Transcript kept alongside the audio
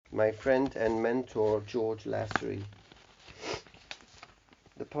my friend and mentor George Lassery.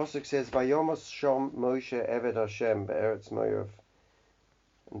 The Pasuk says, Vayomos Shom Moshe Eved Hashem Be'eretz Moav.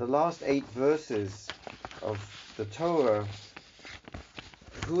 And the last 8 verses of the Torah,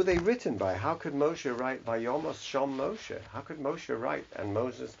 who are they written by? How could Moshe write Vayomos Shom Moshe? How could Moshe write and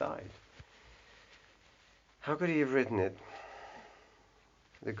Moses died? How could he have written it?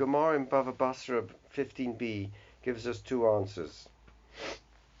 The Gemara in Bava Basra 15b gives us 2 answers.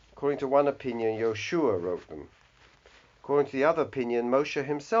 According to one opinion, Yoshua wrote them. According to the other opinion, Moshe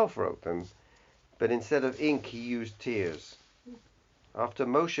himself wrote them, but instead of ink he used tears. After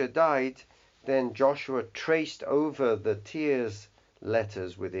Moshe died, then Joshua traced over the tears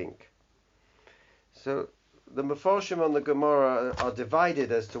letters with ink. So the Mefarshim on the Gemara are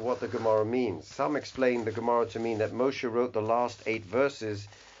divided as to what the Gemara means. Some explain the Gemara to mean that Moshe wrote the last 8 verses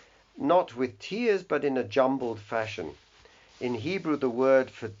not with tears but in a jumbled fashion. In Hebrew, the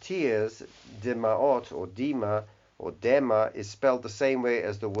word for tears, demaot or dima or dema, is spelled the same way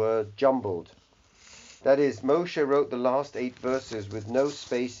as the word jumbled. That is, Moshe wrote the last 8 verses with no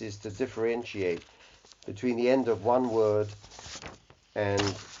spaces to differentiate between the end of one word and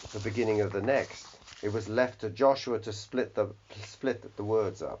the beginning of the next. It was left to Joshua to split the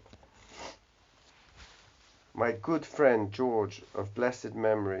words up. My good friend George, of blessed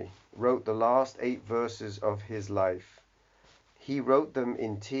memory, wrote the last 8 verses of his life. He wrote them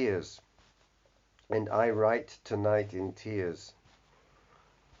in tears, and I write tonight in tears.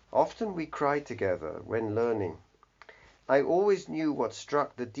 Often we cry together when learning. I always knew what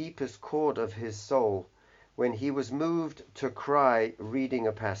struck the deepest chord of his soul when he was moved to cry reading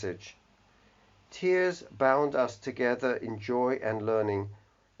a passage. Tears bound us together in joy and learning,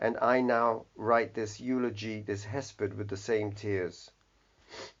 and I now write this eulogy, this hesped, with the same tears.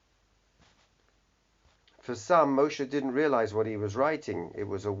 For some, Moshe didn't realize what he was writing. It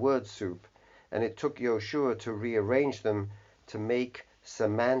was a word soup, and it took Yoshua to rearrange them to make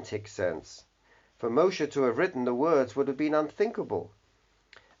semantic sense. For Moshe to have written the words would have been unthinkable.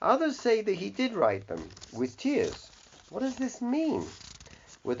 Others say that he did write them with tears. What does this mean?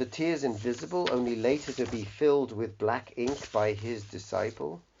 Were the tears invisible, only later to be filled with black ink by his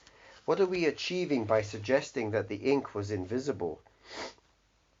disciple? What are we achieving by suggesting that the ink was invisible?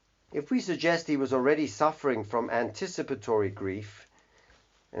 If we suggest he was already suffering from anticipatory grief,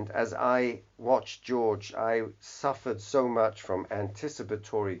 and as I watched George, I suffered so much from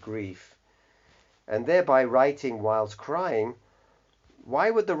anticipatory grief, and thereby writing whilst crying,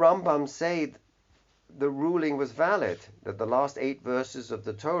 why would the Rambam say the ruling was valid, that the last 8 verses of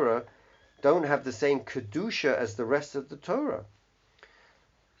the Torah don't have the same kedusha as the rest of the Torah?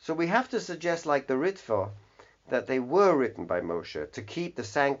 So we have to suggest, like the Ritva, that they were written by Moshe to keep the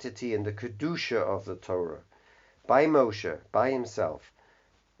sanctity and the kedusha of the Torah, by Moshe, by himself.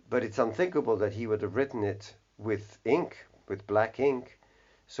 But it's unthinkable that he would have written it with ink, with black ink,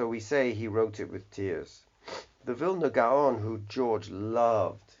 so we say he wrote it with tears. The Vilna Gaon, who George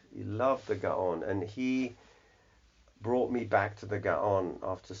loved, he loved the Gaon, and he brought me back to the Gaon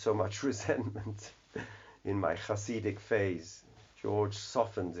after so much resentment in my Hasidic phase. George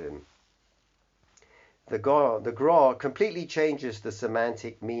softened him. The Gra completely changes the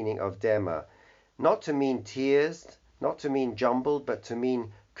semantic meaning of dema, not to mean tears, not to mean jumbled, but to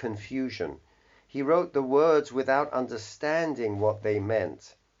mean confusion. He wrote the words without understanding what they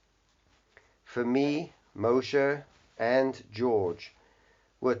meant. For me, Moshe and George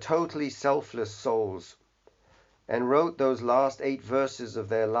were totally selfless souls and wrote those last 8 verses of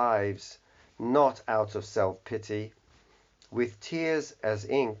their lives not out of self-pity, with tears as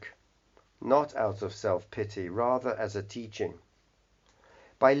ink, not out of self-pity, rather as a teaching.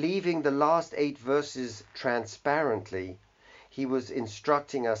 By leaving the last 8 verses transparently, he was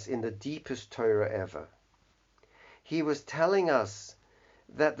instructing us in the deepest Torah ever. He was telling us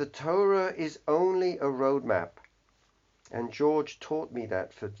that the Torah is only a roadmap, and George taught me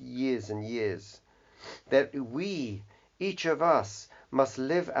that for years and years, that we, each of us, must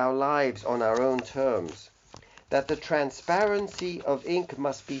live our lives on our own terms, that the transparency of ink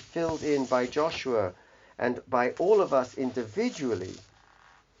must be filled in by Joshua and by all of us individually.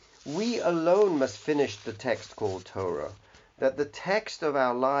 We alone must finish the text called Torah, that the text of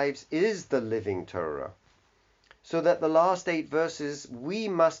our lives is the living Torah, so that the last 8 verses we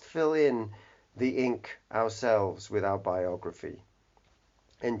must fill in the ink ourselves with our biography.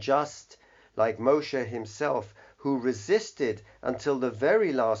 And just like Moshe himself, who resisted until the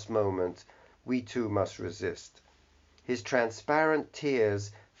very last moment, we too must resist. His transparent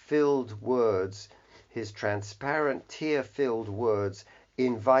tear-filled words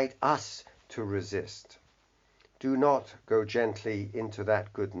invite us to resist. Do not go gently into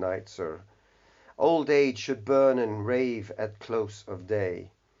that good night, sir. Old age should burn and rave at close of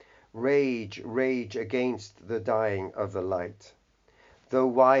day. Rage, rage against the dying of the light. Though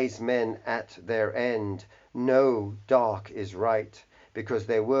wise men at their end know dark is right, because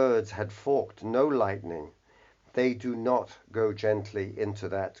their words had forked no lightning, they do not go gently into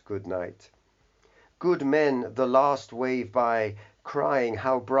that good night. Good men the last wave by, crying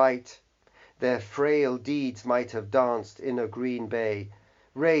how bright their frail deeds might have danced in a green bay.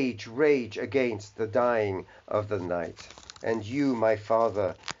 Rage, rage against the dying of the night. And you, my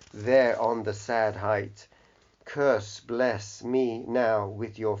father, there on the sad height, curse, bless me now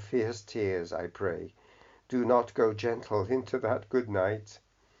with your fierce tears, I pray. Do not go gentle into that good night.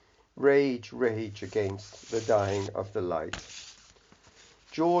 Rage, rage against the dying of the light.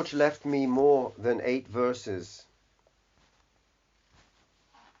 George left me more than 8 verses.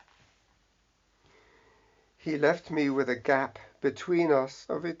 He left me with a gap between us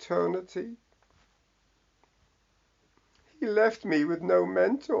of eternity. He left me with no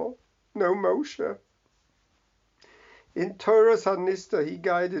mentor, no Moshe. In Torah's Hanista he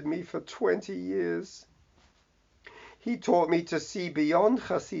guided me for 20 years. He taught me to see beyond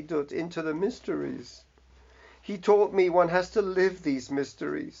Chassidut into the mysteries. He taught me one has to live these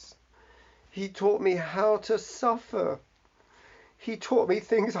mysteries. He taught me how to suffer. He taught me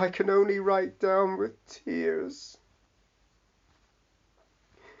things I can only write down with tears.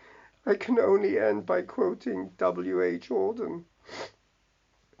 I can only end by quoting W.H. Auden.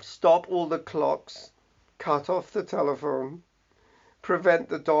 Stop all the clocks, cut off the telephone, prevent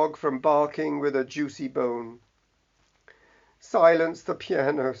the dog from barking with a juicy bone. Silence the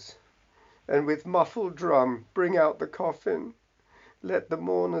pianos, and with muffled drum bring out the coffin. Let the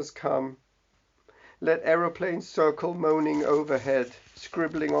mourners come. Let aeroplanes circle moaning overhead,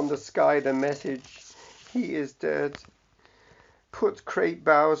 scribbling on the sky the message, he is dead. Put crepe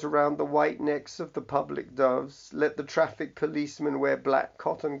boughs around the white necks of the public doves. Let the traffic policemen wear black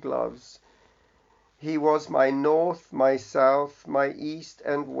cotton gloves. He was my north, my south, my east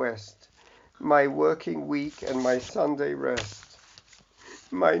and west, my working week and my Sunday rest,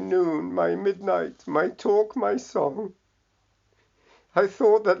 my noon, my midnight, my talk, my song. I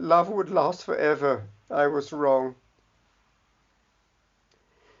thought that love would last forever. I was wrong.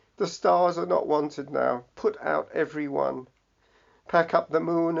 The stars are not wanted now. Put out every one. Pack up the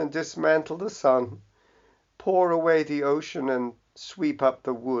moon and dismantle the sun. Pour away the ocean and sweep up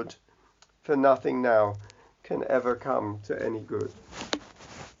the wood, for nothing now can ever come to any good.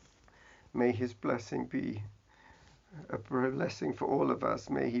 May his blessing be a blessing for all of us.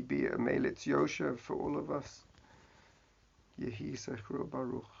 May he be a Melitz Yosher for all of us. Yehi Zechro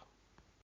Baruch.